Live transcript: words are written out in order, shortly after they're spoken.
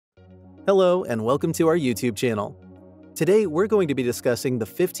Hello and welcome to our YouTube channel. Today we're going to be discussing the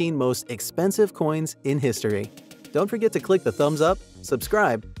 15 most expensive coins in history. Don't forget to click the thumbs up,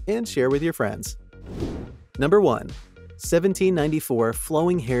 subscribe, and share with your friends. Number 1. 1794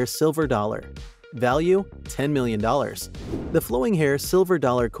 Flowing Hair Silver Dollar. Value $10 million. The flowing hair silver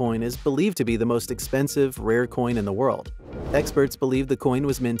dollar coin is believed to be the most expensive rare coin in the world. Experts believe the coin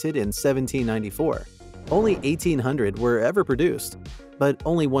was minted in 1794. Only 1,800 were ever produced, but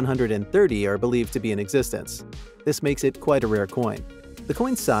only 130 are believed to be in existence. This makes it quite a rare coin. The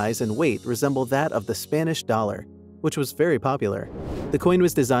coin's size and weight resemble that of the Spanish dollar, which was very popular. The coin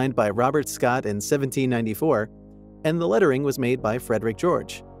was designed by Robert Scott in 1794, and the lettering was made by Frederick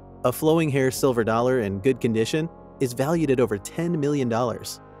George. A flowing hair silver dollar in good condition is valued at over $10 million.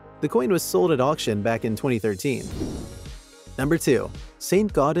 The coin was sold at auction back in 2013. Number 2.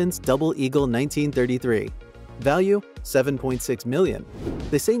 St. Gaudens Double Eagle 1933. Value $7.6 million.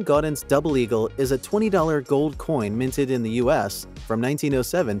 The St. Gaudens Double Eagle is a $20 gold coin minted in the US from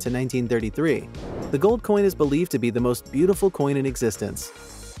 1907 to 1933. The gold coin is believed to be the most beautiful coin in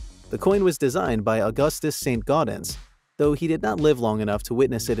existence. The coin was designed by Augustus St. Gaudens, though he did not live long enough to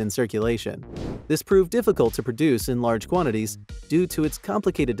witness it in circulation. This proved difficult to produce in large quantities due to its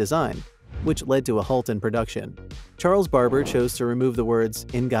complicated design, which led to a halt in production. Charles Barber chose to remove the words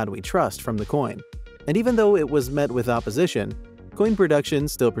 "In God We Trust" from the coin, and even though it was met with opposition, coin production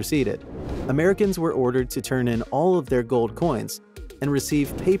still proceeded. Americans were ordered to turn in all of their gold coins and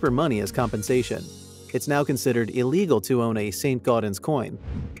receive paper money as compensation. It's now considered illegal to own a St. Gaudens coin.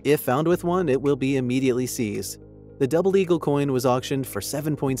 If found with one, it will be immediately seized. The Double Eagle coin was auctioned for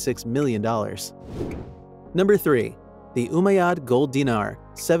 $7.6 million. Number 3. The Umayyad Gold Dinar,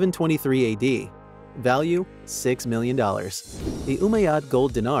 723 AD. Value $6 million. The Umayyad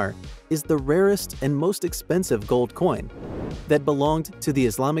Gold Dinar is the rarest and most expensive gold coin that belonged to the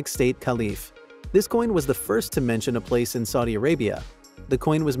Islamic State Caliph. This coin was the first to mention a place in Saudi Arabia. The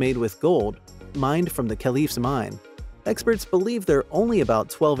coin was made with gold, mined from the Caliph's mine. Experts believe there are only about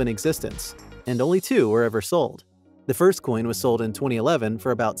 12 in existence, and only 2 were ever sold. The first coin was sold in 2011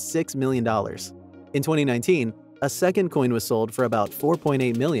 for about $6 million. In 2019, a second coin was sold for about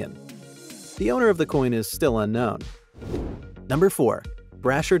 $4.8 million. The owner of the coin is still unknown. Number 4.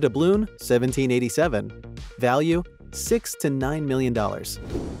 Brasher doubloon 1787. Value $6 to $9 million.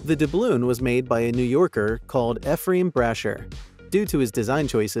 The doubloon was made by a New Yorker called Ephraim Brasher. Due to his design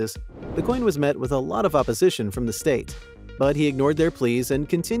choices, the coin was met with a lot of opposition from the state, but he ignored their pleas and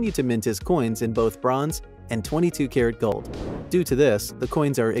continued to mint his coins in both bronze and 22-karat gold. Due to this, the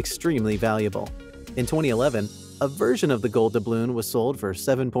coins are extremely valuable. In 2011, a version of the gold doubloon was sold for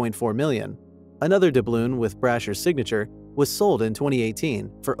 $7.4 million. Another doubloon with Brasher's signature was sold in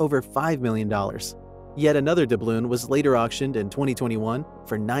 2018 for over $5 million. Yet another doubloon was later auctioned in 2021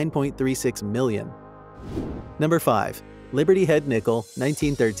 for $9.36 million. Number 5. Liberty Head Nickel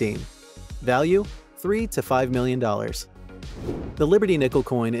 1913. Value $3 to $5 million. The Liberty Nickel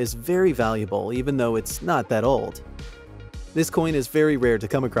coin is very valuable even though it's not that old. This coin is very rare to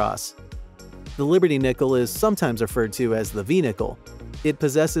come across. The Liberty Nickel is sometimes referred to as the V-Nickel. It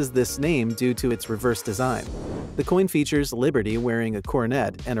possesses this name due to its reverse design. The coin features Liberty wearing a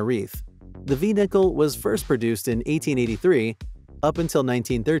coronet and a wreath. The V-Nickel was first produced in 1883 up until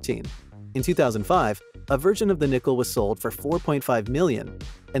 1913. In 2005, a version of the nickel was sold for $4.5 million,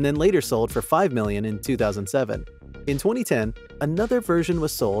 and then later sold for $5 million in 2007. In 2010, another version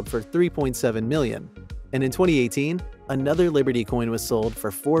was sold for $3.7 million, and in 2018, another Liberty coin was sold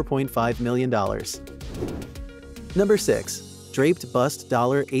for $4.5 million. Number 6. Draped Bust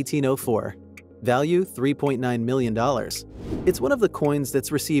Dollar 1804. Value $3.9 million. It's one of the coins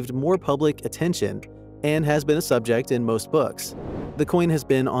that's received more public attention and has been a subject in most books. The coin has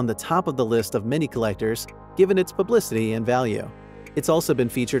been on the top of the list of many collectors given its publicity and value. It's also been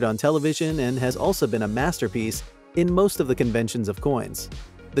featured on television and has also been a masterpiece in most of the conventions of coins.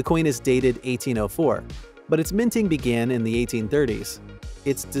 The coin is dated 1804, but its minting began in the 1830s.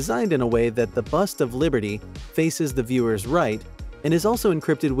 It's designed in a way that the bust of Liberty faces the viewer's right and is also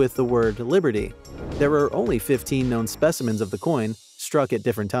encrypted with the word Liberty. There are only 15 known specimens of the coin struck at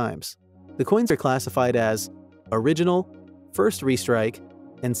different times. The coins are classified as original, first restrike,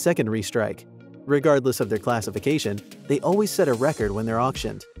 and second restrike. Regardless of their classification, they always set a record when they're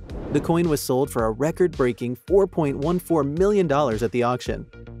auctioned. The coin was sold for a record-breaking $4.14 million at the auction,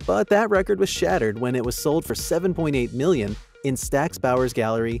 but that record was shattered when it was sold for $7.8 million in Stack's Bowers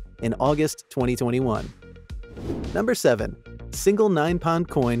Gallery in August 2021. Number 7. Single 9-pound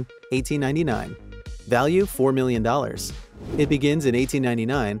coin 1899. Value $4 million. It begins in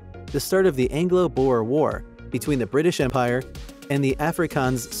 1899, the start of the Anglo-Boer War between the British Empire and the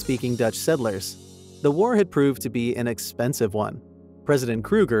Afrikaans-speaking Dutch settlers. The war had proved to be an expensive one. President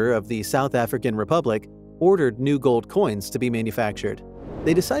Kruger of the South African Republic ordered new gold coins to be manufactured.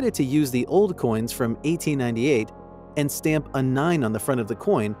 They decided to use the old coins from 1898 and stamp a 9 on the front of the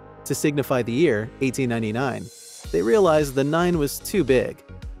coin to signify the year 1899. They realized the 9 was too big,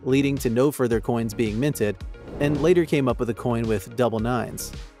 leading to no further coins being minted, and later came up with a coin with double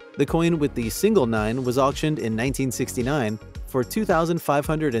 9s. The coin with the single 9 was auctioned in 1969 for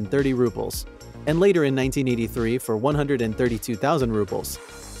 2,530 rubles, and later in 1983 for 132,000 rubles.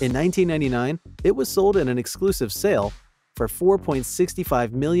 In 1999, it was sold in an exclusive sale for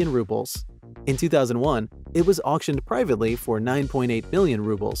 4.65 million rubles. In 2001, it was auctioned privately for 9.8 million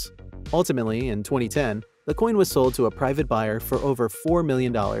rubles. Ultimately, in 2010, the coin was sold to a private buyer for over $4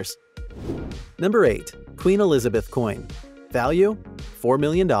 million. Number 8. Queen Elizabeth coin. Value: $4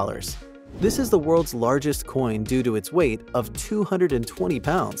 million. This is the world's largest coin due to its weight of 220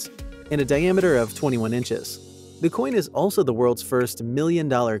 pounds and a diameter of 21 inches. The coin is also the world's first $1 million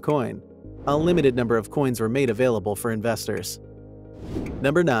coin. A limited number of coins were made available for investors.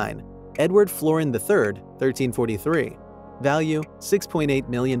 Number 9. Edward Florin III, 1343. Value: $6.8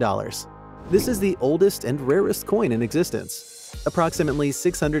 million. This is the oldest and rarest coin in existence, approximately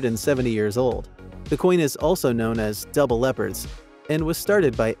 670 years old. The coin is also known as Double Leopards and was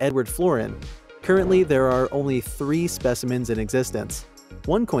started by Edward Florin. Currently, there are only 3 specimens in existence.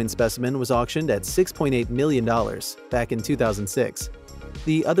 One coin specimen was auctioned at $6.8 million back in 2006.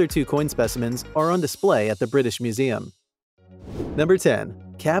 The other 2 coin specimens are on display at the British Museum. Number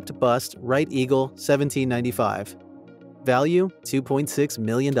 10. Capped Bust Right Eagle 1795. Value: $2.6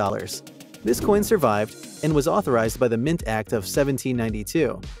 million. This coin survived and was authorized by the Mint Act of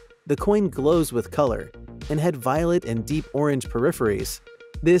 1792. The coin glows with color and had violet and deep orange peripheries.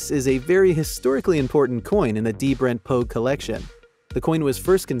 This is a very historically important coin in the D. Brent Pogue collection. The coin was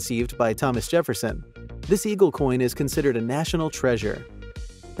first conceived by Thomas Jefferson. This eagle coin is considered a national treasure,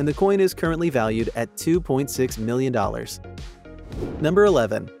 and the coin is currently valued at $2.6 million. Number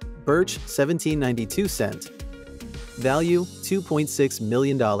 11. Birch 1792 cent. Value: $2.6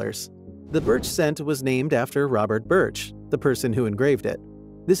 million. The Birch cent was named after Robert Birch, the person who engraved it.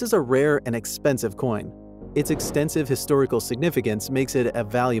 This is a rare and expensive coin. Its extensive historical significance makes it a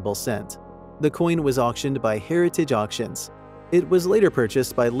valuable cent. The coin was auctioned by Heritage Auctions. It was later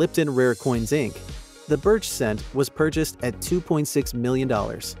purchased by Lipton Rare Coins Inc. The Birch cent was purchased at $2.6 million.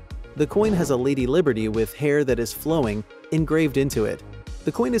 The coin has a Lady Liberty with hair that is flowing engraved into it.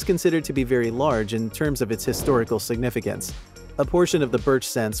 The coin is considered to be very large in terms of its historical significance. A portion of the Birch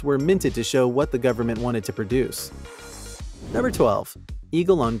cents were minted to show what the government wanted to produce. Number 12.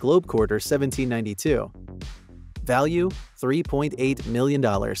 Eagle on Globe Quarter 1792. Value: $3.8 million.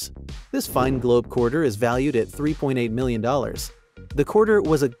 This fine globe quarter is valued at $3.8 million. The quarter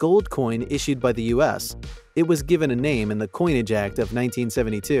was a gold coin issued by the U.S. It was given a name in the Coinage Act of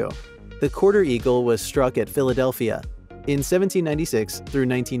 1972. The quarter eagle was struck at Philadelphia in 1796 through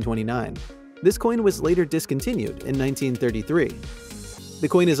 1929. This coin was later discontinued in 1933. The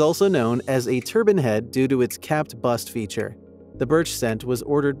coin is also known as a turban head due to its capped bust feature. The Birch cent was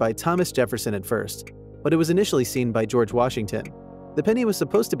ordered by Thomas Jefferson at first, but it was initially seen by George Washington. The penny was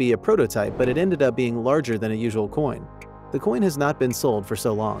supposed to be a prototype, but it ended up being larger than a usual coin. The coin has not been sold for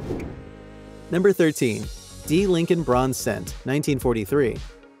so long. Number 13. D. Lincoln Bronze Cent, 1943.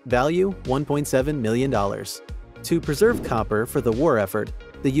 Value: $1.7 million. To preserve copper for the war effort,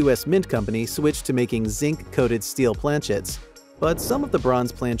 the U.S. Mint Company switched to making zinc-coated steel planchets, but some of the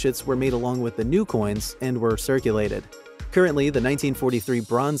bronze planchets were made along with the new coins and were circulated. Currently, the 1943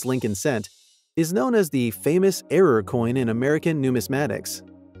 bronze Lincoln cent is known as the famous error coin in American numismatics.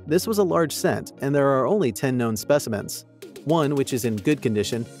 This was a large cent, and there are only 10 known specimens. One, which is in good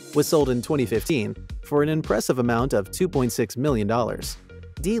condition, was sold in 2015 for an impressive amount of $2.6 million.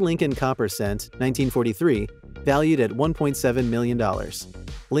 D. Lincoln Copper Cent, 1943, valued at $1.7 million.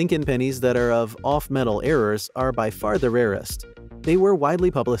 Lincoln pennies that are of off-metal errors are by far the rarest. They were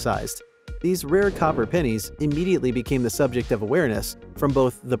widely publicized. These rare copper pennies immediately became the subject of awareness from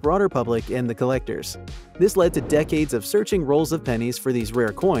both the broader public and the collectors. This led to decades of searching rolls of pennies for these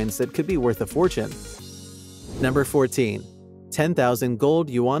rare coins that could be worth a fortune. Number 14. 10,000 Gold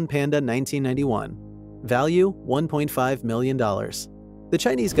Yuan Panda 1991. Value: $1.5 million. The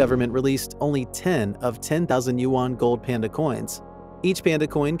Chinese government released only 10 of 10,000 yuan gold panda coins. Each panda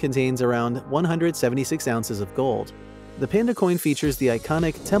coin contains around 176 ounces of gold. The panda coin features the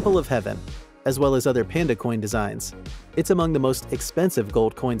iconic Temple of Heaven, as well as other panda coin designs. It's among the most expensive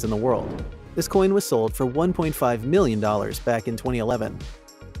gold coins in the world. This coin was sold for $1.5 million back in 2011.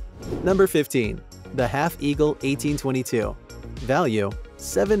 Number 15. The Half Eagle 1822. Value: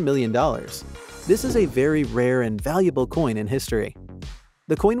 $7 million. This is a very rare and valuable coin in history.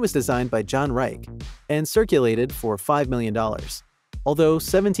 The coin was designed by John Reich and circulated for $5 million. Although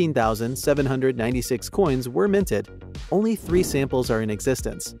 17,796 coins were minted, only 3 samples are in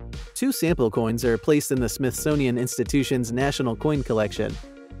existence. 2 sample coins are placed in the Smithsonian Institution's National Coin Collection.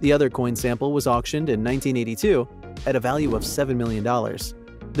 The other coin sample was auctioned in 1982 at a value of $7 million.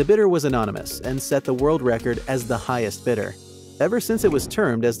 The bidder was anonymous and set the world record as the highest bidder. Ever since it was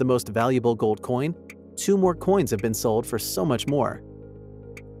termed as the most valuable gold coin, 2 more coins have been sold for so much more.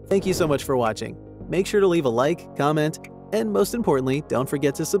 Thank you so much for watching. Make sure to leave a like, comment, and most importantly, don't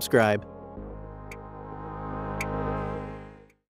forget to subscribe.